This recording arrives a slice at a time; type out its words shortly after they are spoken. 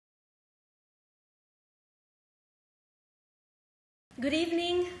Good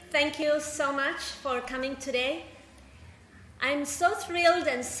evening. Thank you so much for coming today. I'm so thrilled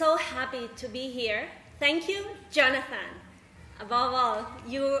and so happy to be here. Thank you, Jonathan. Above all,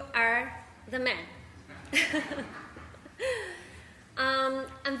 you are the man.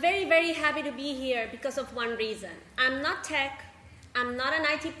 I'm very, very happy to be here because of one reason. I'm not tech. I'm not an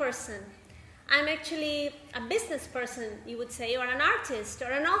IT person. I'm actually a business person, you would say, or an artist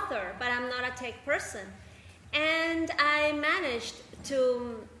or an author, but I'm not a tech person. And I managed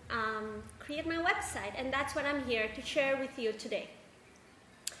to create my website, and that's what I'm here to share with you today.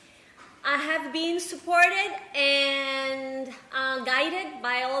 I have been supported and guided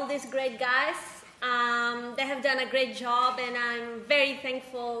by all these great guys. They have done a great job, and I'm very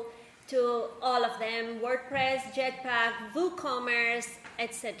thankful to all of them: WordPress, Jetpack, WooCommerce,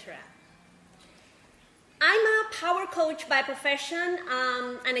 etc. I'm a power coach by profession,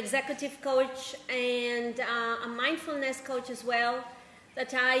 an executive coach, and a mindfulness coach as well. The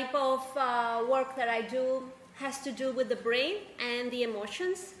type of work that I do has to do with the brain and the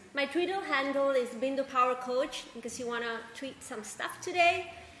emotions. My Twitter handle is Bindu Power Coach, in case you want to tweet some stuff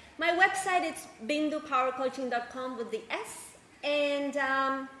today. My website is bindupowercoaching.com with the S, and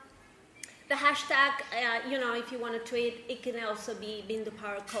the hashtag, if you want to tweet, it can also be Bindu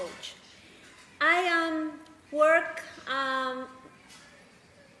Power Coach. I work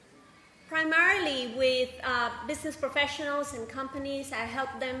primarily with business professionals and companies. I help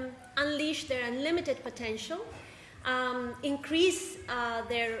them unleash their unlimited potential, increase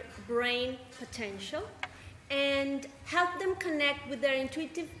their brain potential, and help them connect with their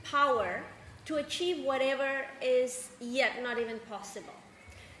intuitive power to achieve whatever is yet not even possible.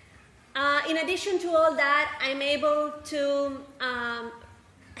 In addition to all that, I'm able to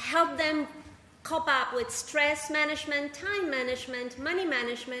help them cope up with stress management, time management, money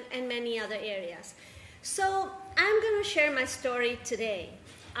management, and many other areas. So I'm going to share my story today.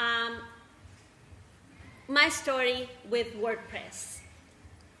 My story with WordPress.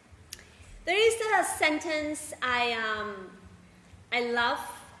 There is a sentence I love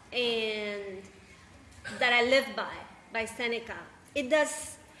and that I live by Seneca.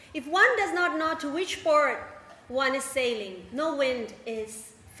 If one does not know to which port one is sailing, no wind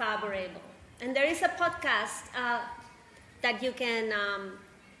is favorable. And there is a podcast that you can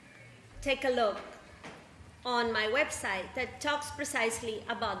take a look on my website that talks precisely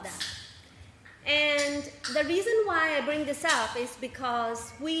about that. And the reason why I bring this up is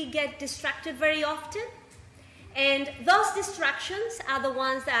because we get distracted very often, and those distractions are the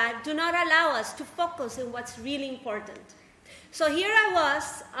ones that do not allow us to focus on what's really important. So here I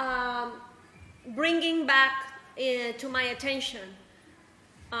was bringing back to my attention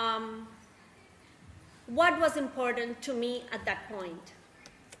what was important to me at that point.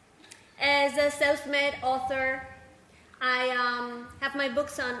 As a self-made author, I have my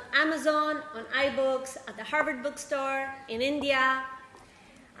books on Amazon, on iBooks, at the Harvard Bookstore, in India.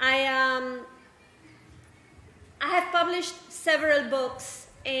 I have published several books,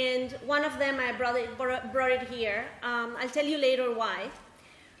 and one of them I brought it here. I'll tell you later why.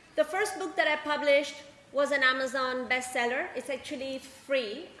 The first book that I published was an Amazon bestseller. It's actually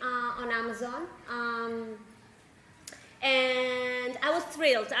free on Amazon. And I was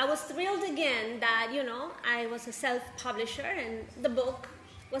thrilled. I was thrilled again that, I was a self-publisher and the book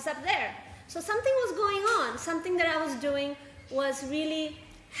was up there. So something was going on. Something that I was doing was really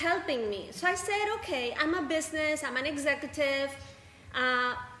helping me. So I said, okay, I'm a business, I'm an executive,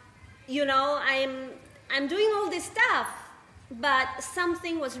 I'm doing all this stuff, but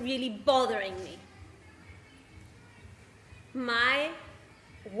something was really bothering me. My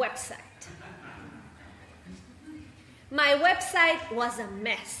website. My website was a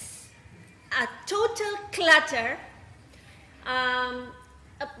mess, a total clutter.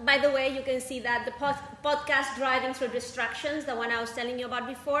 By the way, you can see that the podcast Driving Through Distractions, the one I was telling you about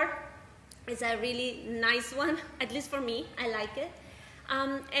before, is a really nice one, at least for me. I like it.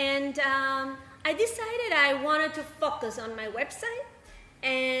 I decided I wanted to focus on my website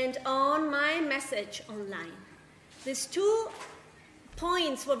and on my message online. These 2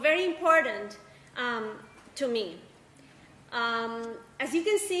 points were very important to me. As you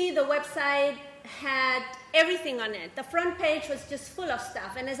can see, the website had everything on it. The front page was just full of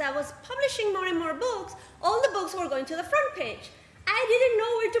stuff. And as I was publishing more and more books, all the books were going to the front page. I didn't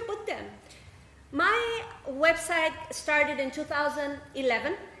know where to put them. My website started in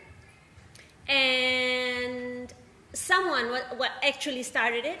 2011. And someone actually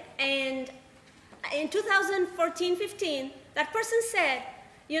started it. And in 2014-15, that person said,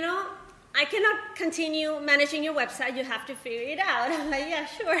 I cannot continue managing your website. You have to figure it out. I'm like, yeah,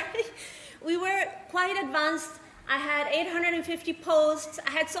 sure. We were quite advanced I had 850 posts.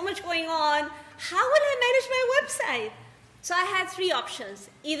 I had so much going on. How will I manage my website? So I had three options.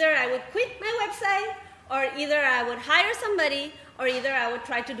 Either I would quit my website, or either I would hire somebody, or either I would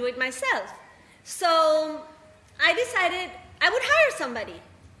try to do it myself. So I decided I would hire somebody.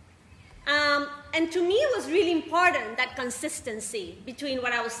 And to me, it was really important, that consistency between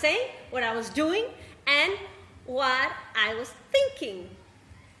what I was saying, what I was doing, and what I was thinking.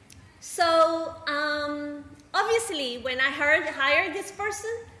 So obviously, when I hired this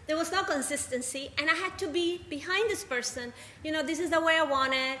person, there was no consistency, and I had to be behind this person. You know, this is the way I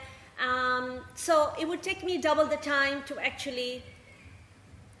want it. So it would take me double the time to actually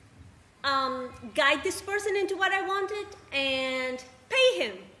guide this person into what I wanted and pay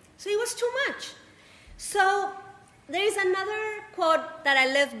him. So it was too much. So there is another quote that I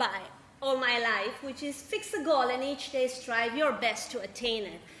live by all my life, which is fix a goal and each day strive your best to attain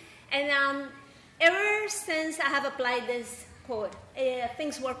it. And ever since I have applied this quote,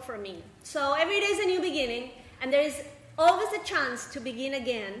 things work for me. So every day is a new beginning, and there is always a chance to begin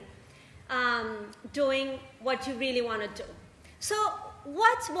again doing what you really want to do. So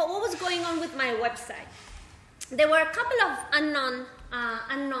what was going on with my website? There were a couple of unknown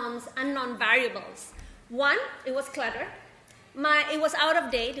variables. One, it was clutter. It was out of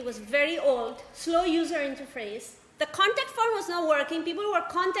date. It was very old, slow user interface. The contact form was not working. People were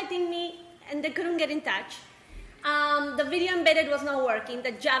contacting me and they couldn't get in touch. The video embedded was not working.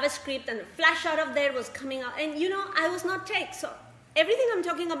 The JavaScript and the flash out of there was coming out. And you know, I was not tech. So everything I'm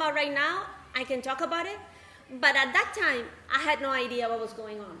talking about right now, I can talk about it. But at that time, I had no idea what was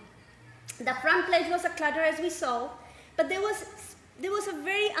going on. The front page was a clutter, as we saw, but there was a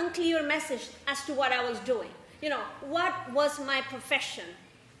very unclear message as to what I was doing. You know, what was my profession?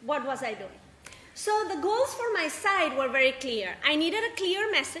 What was I doing? So the goals for my site were very clear. I needed a clear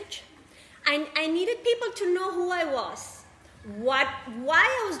message. I needed people to know who I was, why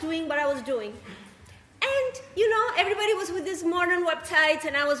I was doing what I was doing. And, you know, everybody was with these modern websites,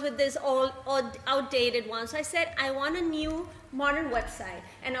 and I was with this old outdated one. So I said, I want a new modern website.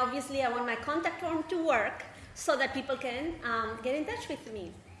 And obviously, I want my contact form to work so that people can get in touch with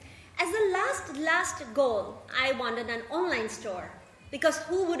me. As the last goal, I wanted an online store, because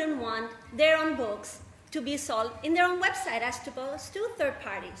who wouldn't want their own books to be sold in their own website as opposed to third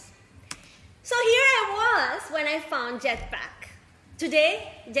parties? So here I was when I found Jetpack.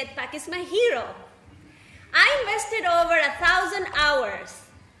 Today, Jetpack is my hero. I invested over 1,000 hours.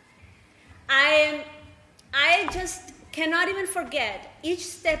 I just cannot even forget each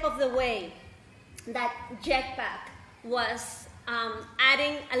step of the way that Jetpack was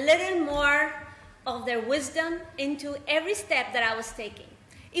adding a little more of their wisdom into every step that I was taking.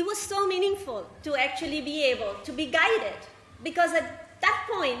 It was so meaningful to actually be able to be guided, because at that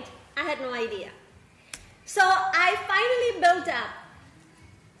point, I had no idea. So I finally built up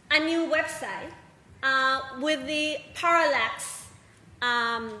a new website with the parallax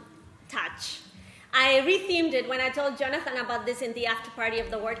touch. I rethemed it. When I told Jonathan about this in the after party of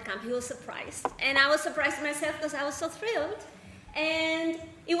the WordCamp, he was surprised. And I was surprised myself because I was so thrilled. And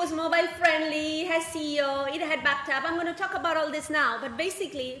it was mobile friendly, it had SEO, it had backed up. I'm going to talk about all this now. But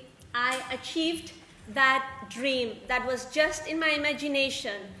basically, I achieved that dream that was just in my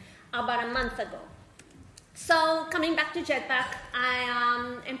imagination about a month ago. So coming back to Jetpack, I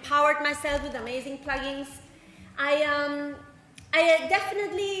empowered myself with amazing plugins. I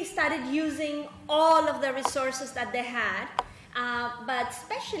definitely started using all of the resources that they had, but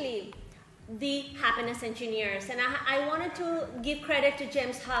especially the happiness engineers. And I wanted to give credit to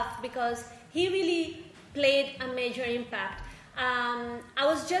James Huff, because he really played a major impact. I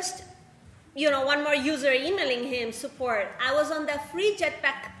was just, you know, one more user emailing him support. I was on the free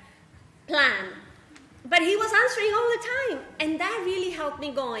Jetpack plan, but he was answering all the time, and that really helped me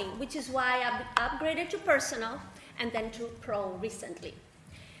going, which is why I upgraded to personal and then to pro recently.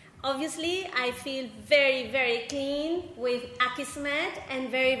 Obviously, I feel very, very clean with Akismet and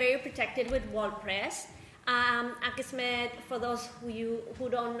very, very protected with WordPress. Akismet, for those who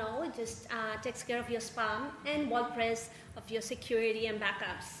don't know, it just takes care of your spam, and WordPress of your security and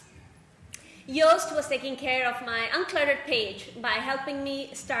backups. Yoast was taking care of my uncluttered page by helping me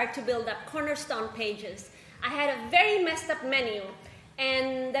start to build up cornerstone pages. I had a very messed up menu,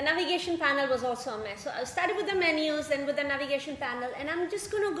 and the navigation panel was also a mess. So I started with the menus, then with the navigation panel, and I'm just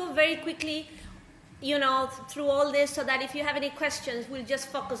going to go very quickly, you know, through all this, so that if you have any questions, we'll just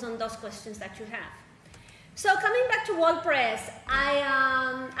focus on those questions that you have. So coming back to WordPress,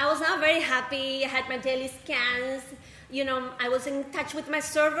 I was now very happy. I had my daily scans. I was in touch with my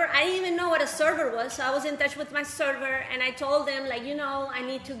server. I didn't even know what a server was, so I was in touch with my server, and I told them, like, I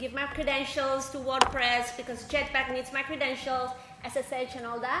need to give my credentials to WordPress because Jetpack needs my credentials, SSH and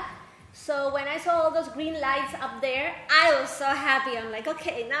all that. So when I saw all those green lights up there, I was so happy. I'm like,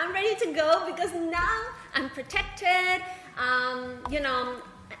 okay, now I'm ready to go because now I'm protected,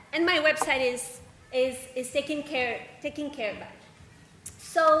 and my website is taking care of that.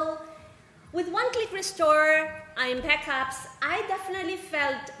 So with one-click restore and backups, I definitely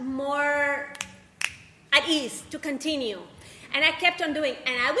felt more at ease to continue. And I kept on doing,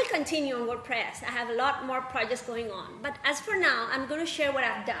 and I will continue on WordPress. I have a lot more projects going on. But as for now, I'm going to share what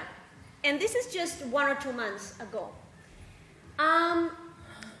I've done. And this is just 1 or 2 months ago. I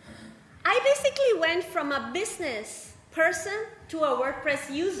basically went from a business person to a WordPress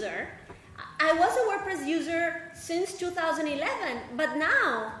user. I was a WordPress user since 2011, but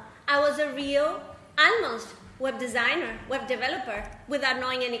now I was a real, almost web designer, web developer, without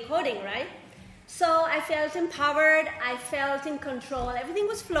knowing any coding, right? So I felt empowered, I felt in control, everything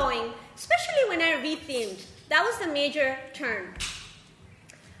was flowing, especially when I rethemed. That was the major turn.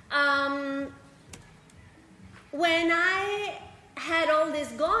 When I had all this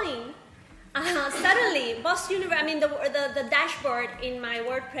going, suddenly, the dashboard in my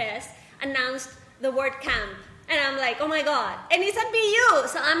WordPress announced the word camp. And I'm like, oh my God. And it's at BU.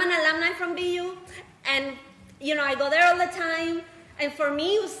 So I'm an alumni from BU. And, I go there all the time. And for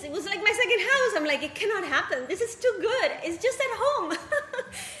me, it was like my second house. I'm like, it cannot happen. This is too good. It's just at home.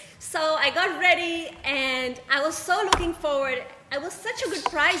 So I got ready, and I was so looking forward. It was such a good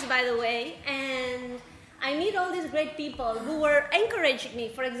prize, by the way. And I meet all these great people who were encouraging me.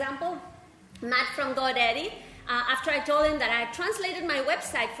 For example, Matt from GoDaddy. After I told him that I had translated my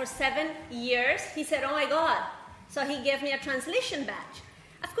website for 7 years, he said, oh my God. So he gave me a translation badge.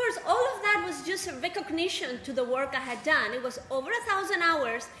 Of course, all of that was just a recognition to the work I had done. It was over 1,000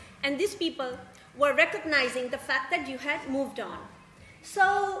 hours, and these people were recognizing the fact that you had moved on.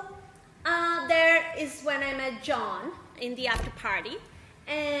 So there is when I met John in the after party,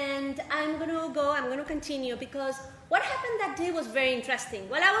 and I'm going to continue because what happened that day was very interesting.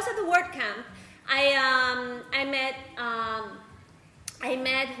 While I was at the WordCamp, I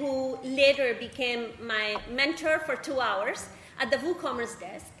met who later became my mentor for 2 hours at the WooCommerce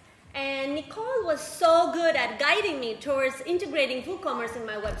desk. And Nicole was so good at guiding me towards integrating WooCommerce in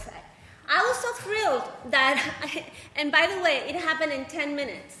my website. I was so thrilled that, and by the way, it happened in 10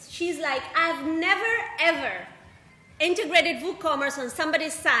 minutes. She's like, I've never, ever integrated WooCommerce on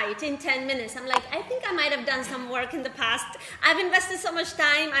somebody's site in 10 minutes. I'm like, I think I might have done some work in the past. I've invested so much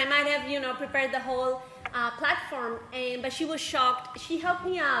time. I might have, prepared the whole platform. But she was shocked. She helped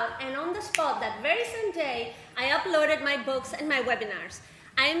me out. And on the spot, that very same day, I uploaded my books and my webinars.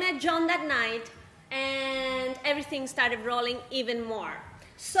 I met John that night, and everything started rolling even more.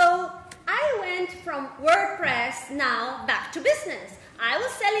 So I went from WordPress now back to business. I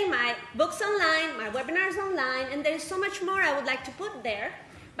was selling my books online, my webinars online, and there's so much more I would like to put there.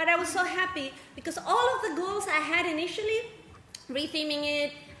 But I was so happy because all of the goals I had initially, retheming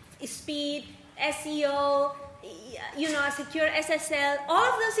it, speed, SEO, a secure SSL,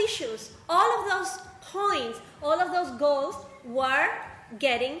 all of those issues, all of those points, all of those goals were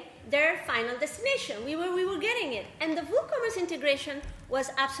getting their final destination. We were getting it. And the WooCommerce integration was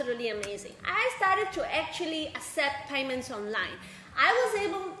absolutely amazing. I started to actually accept payments online. I was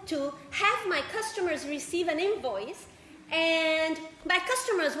able to have my customers receive an invoice, and my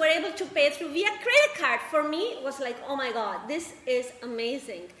customers were able to pay via credit card. For me, it was like, oh my God, this is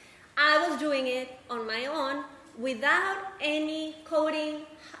amazing. I was doing it on my own without any coding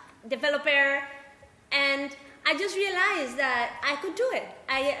developer, and I just realized that I could do it.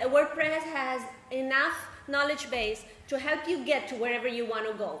 WordPress has enough knowledge base to help you get to wherever you want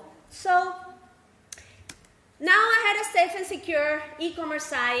to go. So now I had a safe and secure e-commerce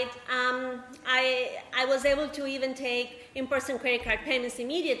site. I was able to even take in-person credit card payments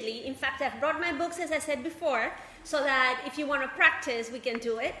immediately. In fact, I've brought my books, as I said before, so that if you want to practice, we can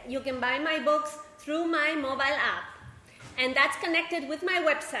do it. You can buy my books through my mobile app. And that's connected with my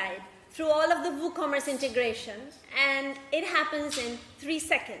website through all of the WooCommerce integration. And it happens in 3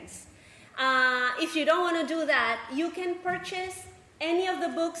 seconds. If you don't want to do that, you can purchase any of the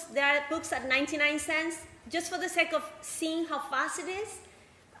books. There are books at 99 cents. Just for the sake of seeing how fast it is.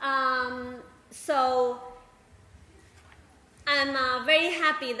 So I'm very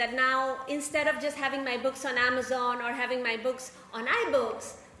happy that now, instead of just having my books on Amazon or having my books on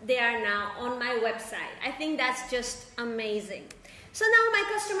iBooks, they are now on my website. I think that's just amazing. So now my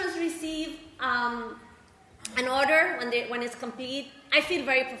customers receive an order, when it's complete, I feel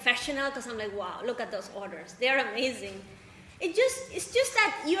very professional because I'm like, wow, look at those orders. They're amazing. It's just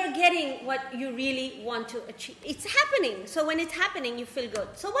that you're getting what you really want to achieve. It's happening. So when it's happening, you feel good.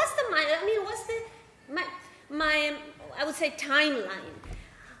 So what's I would say timeline.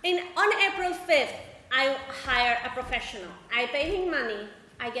 On April 5th, I hire a professional. I pay him money.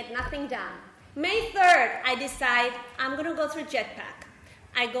 I get nothing done. May 3rd, I decide I'm going to go through Jetpack.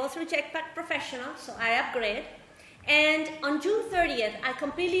 I go through Jetpack Professional, so I upgrade. And on June 30th, I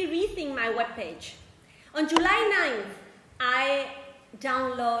completely rethink my webpage. On July 9th, I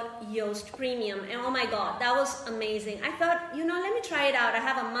download Yoast Premium. And oh my God, that was amazing. I thought, let me try it out. I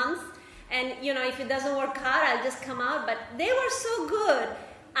have a month. And, if it doesn't work out, I'll just come out. But they were so good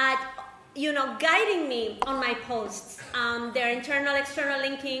at, guiding me on my posts. Their internal, external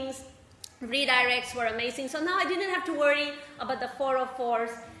linkings, redirects were amazing. So now I didn't have to worry about the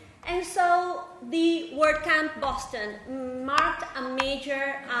 404s. And so the WordCamp Boston marked a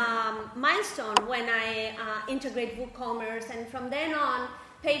major milestone when I integrate WooCommerce. And from then on,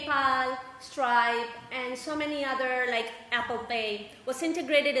 PayPal, Stripe, and so many other, like Apple Pay, was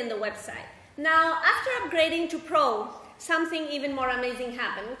integrated in the website. Now, after upgrading to Pro, something even more amazing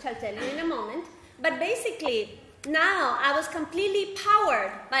happened, which I'll tell you in a moment. But basically, now I was completely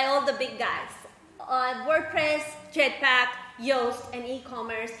powered by all the big guys. WordPress, Jetpack, Yoast, and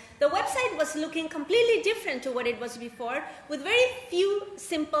e-commerce. The website was looking completely different to what it was before, with very few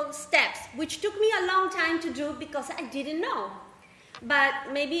simple steps, which took me a long time to do because I didn't know. But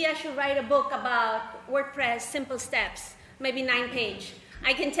maybe I should write a book about WordPress simple steps, maybe 9-page.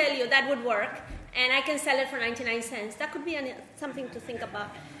 I can tell you that would work, and I can sell it for 99 cents. That could be something to think about.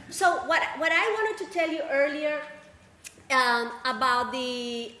 So what I wanted to tell you earlier about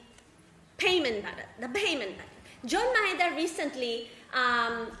the payment button. John Maeda recently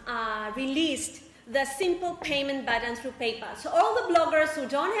released the simple payment button through PayPal. So all the bloggers who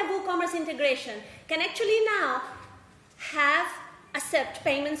don't have WooCommerce integration can actually now accept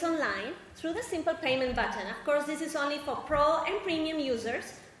payments online through the simple payment button. Of course, this is only for Pro and Premium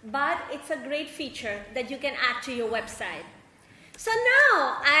users, but it's a great feature that you can add to your website. So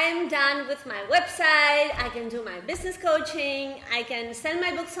now I'm done with my website. I can do my business coaching. I can sell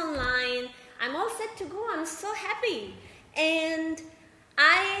my books online. I'm all set to go. I'm so happy. And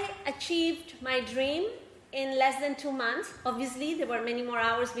I achieved my dream in less than 2 months. Obviously, there were many more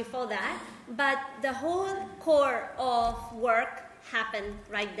hours before that, but the whole core of work happened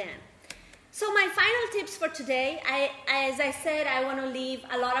right then. So my final tips for today, as I said, I want to leave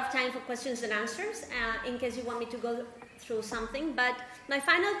a lot of time for questions and answers in case you want me to go through something. But my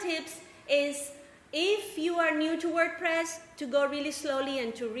final tips is, if you are new to WordPress, to go really slowly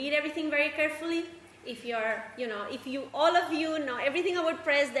and to read everything very carefully. If all of you know everything about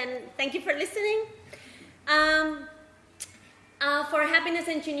WordPress, then thank you for listening. For happiness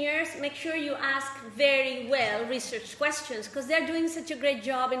engineers, make sure you ask very well researched questions, because they're doing such a great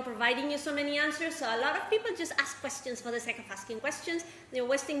job in providing you so many answers. So a lot of people just ask questions for the sake of asking questions. They're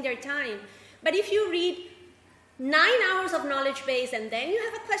wasting their time. But if you read 9 hours of knowledge base and then you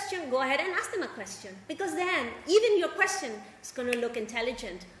have a question, go ahead and ask them a question, because then even your question is going to look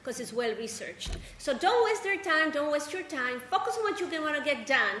intelligent because it's well researched. So don't waste their time, don't waste your time. Focus on what you want to get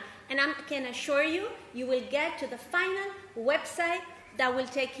done, and I can assure you, you will get to the final website that will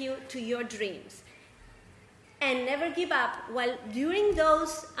take you to your dreams. And never give up. While during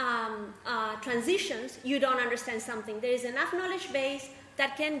those transitions, you don't understand something. There is enough knowledge base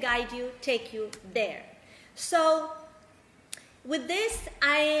that can guide you, take you there. So with this,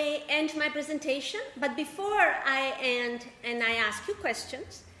 I end my presentation. But before I end and I ask you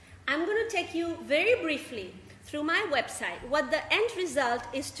questions, I'm going to take you very briefly through my website. What the end result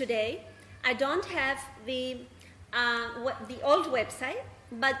is today, I don't have the old website,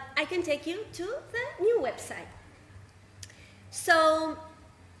 but I can take you to the new website. So,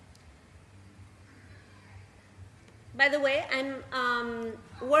 by the way, I'm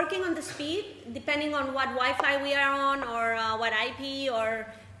working on the speed, depending on what Wi-Fi we are on, or what IP, or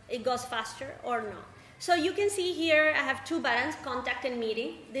it goes faster or not. So you can see here I have 2 buttons, contact and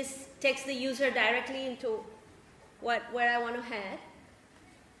meeting. This takes the user directly into where I want to head.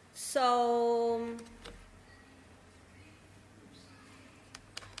 So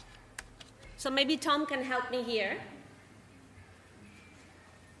maybe Tom can help me here.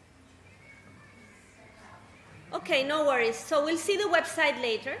 Okay, no worries. So we'll see the website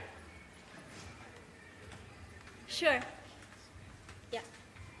later. Sure. Yeah.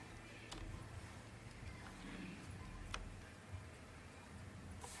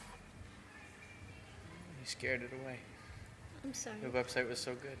 You scared it away. I'm sorry. The website was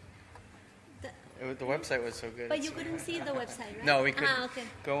so good. The website was so good. But you couldn't see the website, right? No, we couldn't. Okay.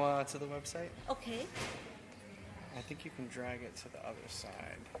 Go to the website. Okay. I think you can drag it to the other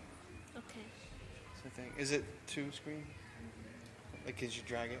side. Okay. So I think, is it two screen? Like, could you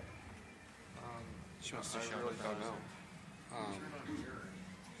drag it? She wants to show really don't know. Yeah,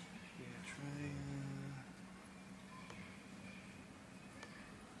 try.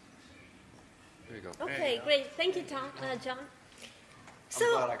 There you go. Okay, great. Thank you, John. So,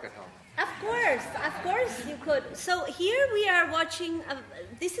 I'm glad I could help. of course you could. So here we are watching,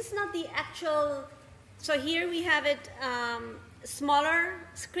 this is not the actual, so here we have it smaller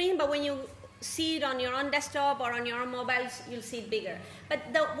screen, but when you see it on your own desktop or on your own mobiles, you'll see it bigger. But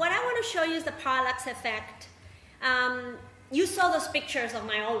what I want to show you is the parallax effect. You saw those pictures of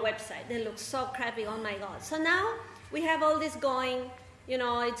my old website. They look so crappy, oh my God. So now we have all this going, you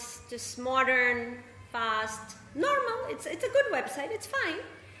know, it's just modern, fast, normal. It's a good website, it's fine.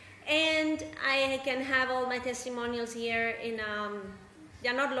 And I can have all my testimonials here in,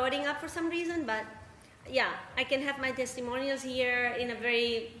 they're not loading up for some reason, but yeah, I can have my testimonials here in a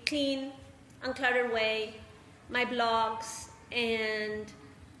very clean, uncluttered way, my blogs, and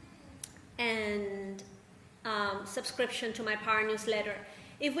subscription to my Power newsletter.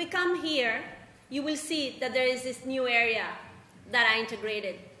 If we come here, you will see that there is this new area that I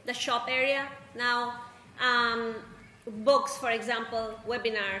integrated, the shop area. Now, books, for example,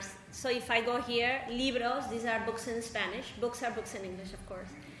 webinars. So if I go here, libros, these are books in Spanish. Books are books in English, of course.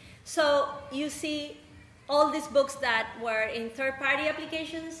 So you see all these books that were in third-party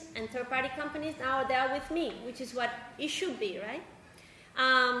applications and third-party companies, now they are with me, which is what it should be, right?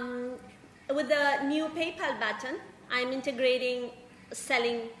 With the new PayPal button, I'm integrating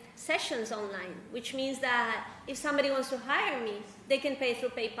selling sessions online, which means that if somebody wants to hire me, they can pay through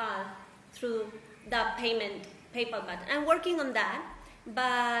PayPal, through the PayPal button. I'm working on that,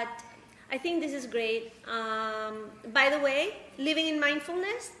 but I think this is great. By the way, Living in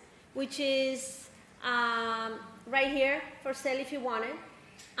Mindfulness, which is right here for sale if you want it.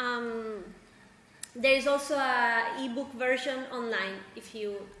 There is also an ebook version online if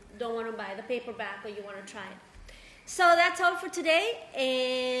you don't want to buy the paperback or you want to try it. So that's all for today,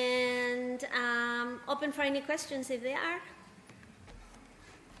 and open for any questions if there are.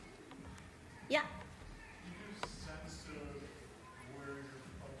 Yeah. Can you give a sense of where your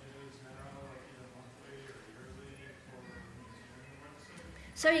budget is now, like either monthly or yearly for maintaining the website?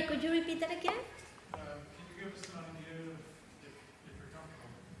 Sorry, could you repeat that again? Can you give us an idea, if you're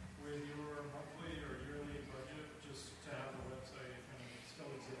comfortable, with your monthly or yearly budget just to have the website kind of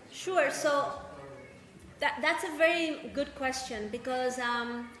still exist? Sure. So that's a very good question, because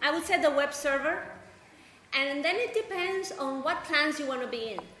I would say the web server, and then it depends on what plans you want to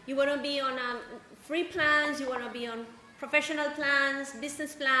be in. You want to be on free plans, you want to be on professional plans,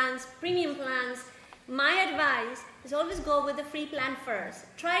 business plans, premium plans. My advice is always go with the free plan first.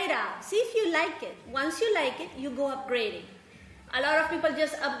 Try it out. See if you like it. Once you like it, you go upgrading. A lot of people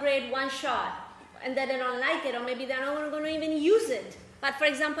just upgrade one shot and then they don't like it, or maybe they're not going to even use it. But for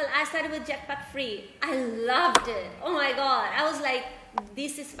example, I started with Jetpack free. I loved it. Oh my God. I was like,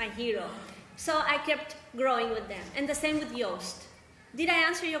 this is my hero. So I kept growing with them. And the same with Yoast. Did I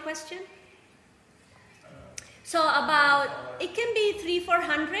answer your question? So it can be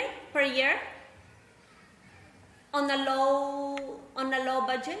 300-400 per year on a low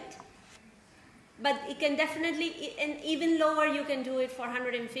budget. But it can definitely, and even lower, you can do it for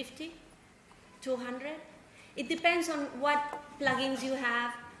 150, 200. It depends on what plugins you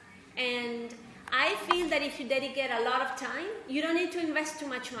have. And I feel that if you dedicate a lot of time, you don't need to invest too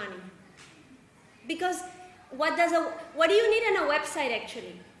much money. Because what do you need on a website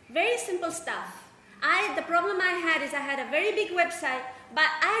actually? Very simple stuff. The problem I had is I had a very big website, but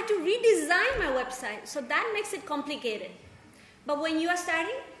I had to redesign my website, so that makes it complicated. But when you are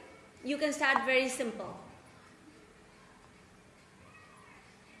starting, you can start very simple.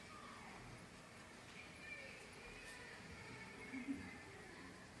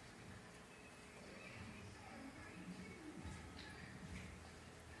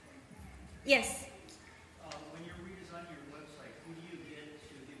 Yes? When you're redesigning your website, who do you get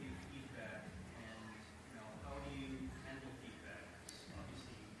to give you feedback, and how do you handle feedback?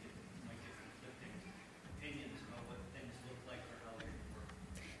 Obviously, you might get conflicting opinions about what things look like or how they work.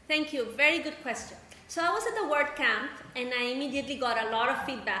 Thank you. Very good question. So I was at the WordCamp, and I immediately got a lot of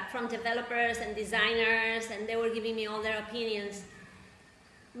feedback from developers and designers, and they were giving me all their opinions.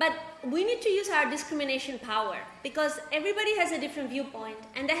 But we need to use our discrimination power, because everybody has a different viewpoint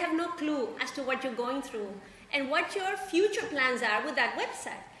and they have no clue as to what you're going through and what your future plans are with that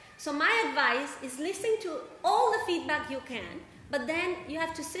website. So my advice is listen to all the feedback you can, But then you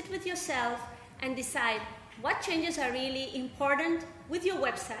have to sit with yourself and decide what changes are really important with your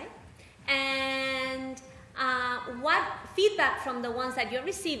website, and what feedback from the ones that you're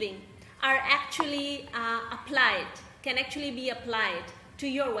receiving are actually can actually be applied to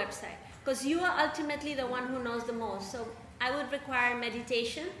your website, because you are ultimately the one who knows the most. So I would require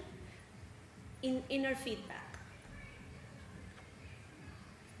meditation in inner feedback.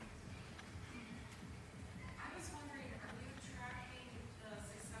 I was wondering, are you tracking the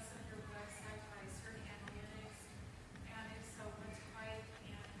success of your website by certain analytics? And if so, what type?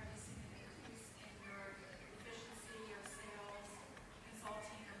 And have you seen an increase in your efficiency, your sales,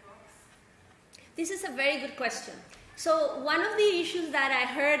 consulting, or books? This is a very good question. So one of the issues that I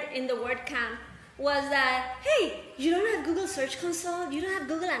heard in the WordCamp was that, hey, you don't have Google Search Console, you don't have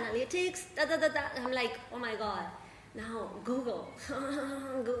Google Analytics, I'm like, oh my God, now Google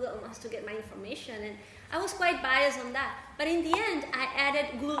wants to get my information. And I was quite biased on that. But in the end, I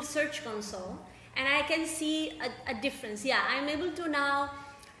added Google Search Console, and I can see a difference. Yeah, I'm able to now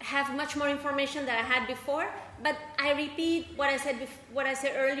have much more information than I had before, but I repeat what I said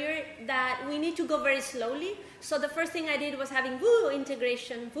earlier, that we need to go very slowly. So the first thing I did was having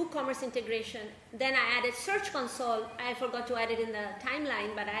WooCommerce integration. Then I added Search Console. I forgot to add it in the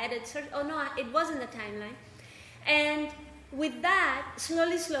timeline, but I added it was in the timeline. And with that,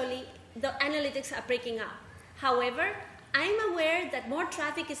 slowly, the analytics are breaking up. However, I'm aware that more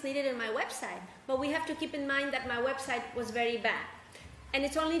traffic is needed in my website, but we have to keep in mind that my website was very bad. And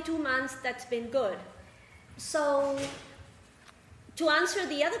it's only 2 months that's been good. So to answer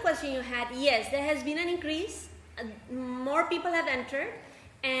the other question you had, yes, there has been an increase. More people have entered.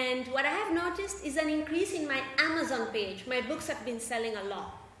 And what I have noticed is an increase in my Amazon page. My books have been selling a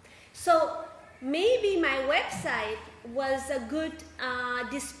lot. So maybe my website was a good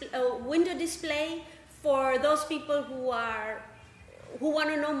window display for those people who want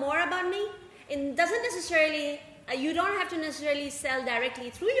to know more about me. It doesn't necessarily, you don't have to necessarily sell directly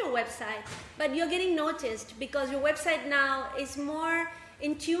through your website, but you're getting noticed because your website now is more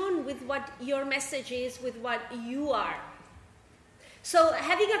in tune with what your message is, with what you are. So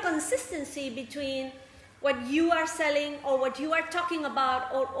having a consistency between what you are selling or what you are talking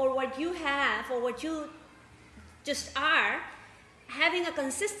about or what you have or what you just are, having a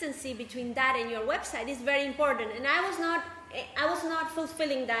consistency between that and your website is very important. And I was not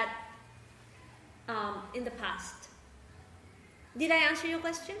fulfilling that in the past. Did I answer your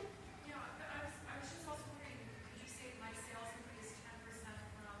question? Yeah, I was just also wondering, could you say my sales increased 10%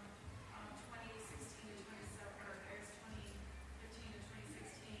 from 2016 to 2015 to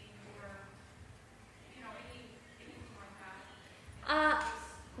 2016, or anything like that?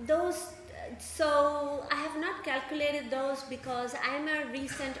 So I have not calculated those because I'm a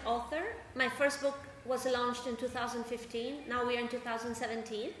recent author. My first book was launched in 2015. Now we are in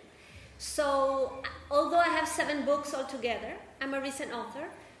 2017. So although I have 7 books altogether, I'm a recent author.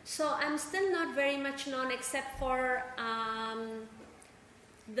 So I'm still not very much known except for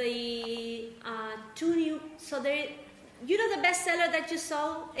the 2 new. So there, the bestseller that you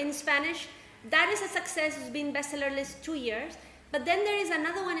saw in Spanish, that is a success. It's been bestseller list 2 years. But then there is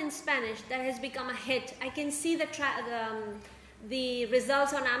another one in Spanish that has become a hit. I can see the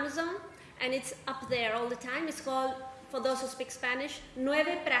results on Amazon, and it's up there all the time. It's called, for those who speak Spanish,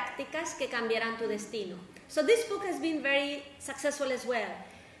 9 prácticas que cambiarán tu destino. So this book has been very successful as well.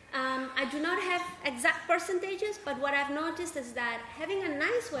 I do not have exact percentages, but what I've noticed is that having a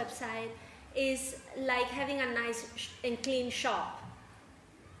nice website is like having a nice and clean shop.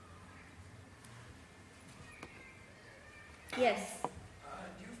 Yes? Do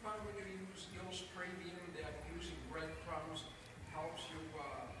you find when you use Yoast Premium that using breadcrumbs helps you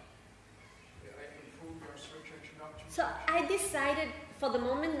improve your search engine optimization? So I decided for the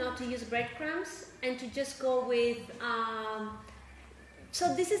moment not to use breadcrumbs and to just go with,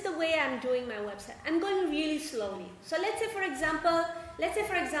 so this is the way I'm doing my website. I'm going really slowly. So let's say for example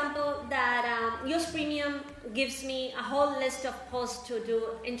that Yoast Premium gives me a whole list of posts to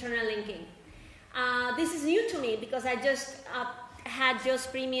do internal linking. This is new to me because I just had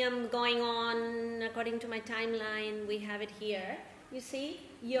Yoast Premium going on according to my timeline. We have it here. You see,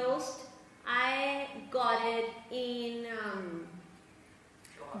 Yoast, I got it in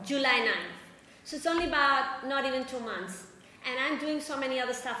July 9th. So it's only about not even 2 months. And I'm doing so many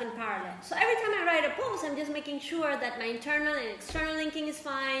other stuff in parallel. So every time I write a post, I'm just making sure that my internal and external linking is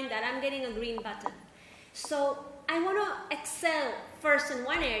fine, that I'm getting a green button. So I want to excel first in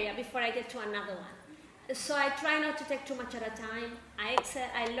one area before I get to another one. So I try not to take too much at a time. I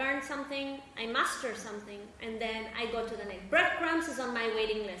learn something, I master something, and then I go to the next. Breadcrumbs is on my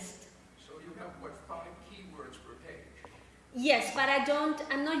waiting list. So you have, 5 keywords per page? Yes, but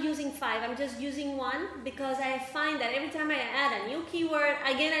I'm not using 5, I'm just using 1 because I find that every time I add a new keyword,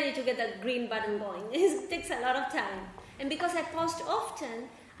 again I need to get that green button going. It takes a lot of time. And because I post often,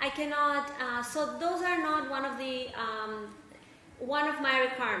 I cannot, so those are not one of my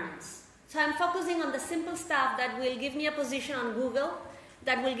requirements. So I'm focusing on the simple stuff that will give me a position on Google,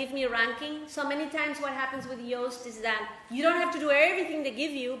 that will give me ranking. So many times what happens with Yoast is that you don't have to do everything they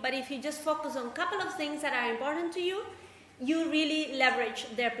give you, but if you just focus on a couple of things that are important to you, you really leverage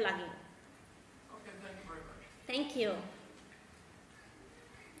their plugin. Okay, thank you very much. Thank you.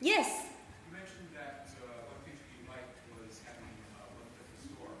 Yes? You mentioned that one feature you liked was having one-click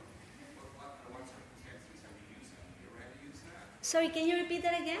restore. What circumstances have you used that? Have you ever had to use that? Sorry, can you repeat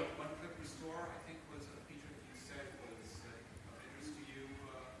that again? One-click restore, I think, was a feature that you said was of interest to you.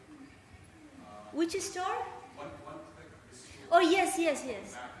 Which store? One-click restore. Oh, yes.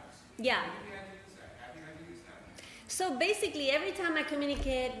 Backups. Yeah. Have you had to use that? Have you had to use that? So basically, every time I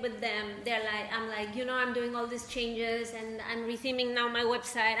communicate with them, I'm like, I'm doing all these changes and I'm retheming now my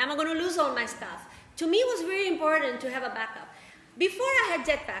website. I'm going to lose all my stuff. To me, it was very important to have a backup. Before I had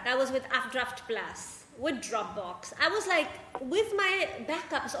Jetpack, I was with Updraft Plus, with Dropbox. I was like with my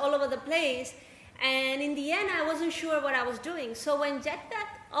backups all over the place. And in the end, I wasn't sure what I was doing. So when Jetpack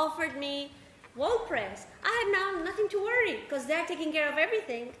offered me WordPress, I had now nothing to worry because they're taking care of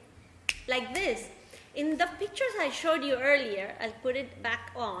everything like this. In the pictures I showed you earlier, I'll put it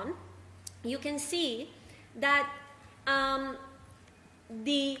back on, you can see that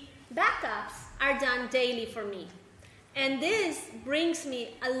the backups are done daily for me. And this brings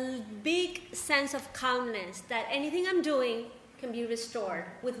me a big sense of calmness that anything I'm doing can be restored.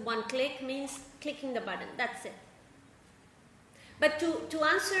 With one click means clicking the button, that's it. But to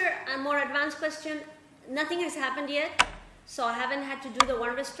answer a more advanced question, nothing has happened yet, so I haven't had to do the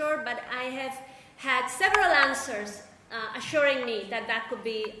one restore, but I have had several answers assuring me that that could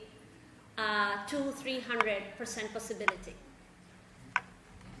be 200-300% possibility.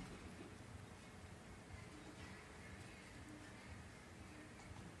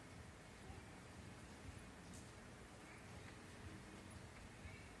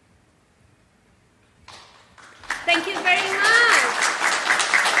 Thank you very much.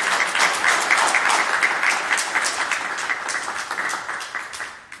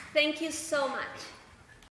 Thank you so much.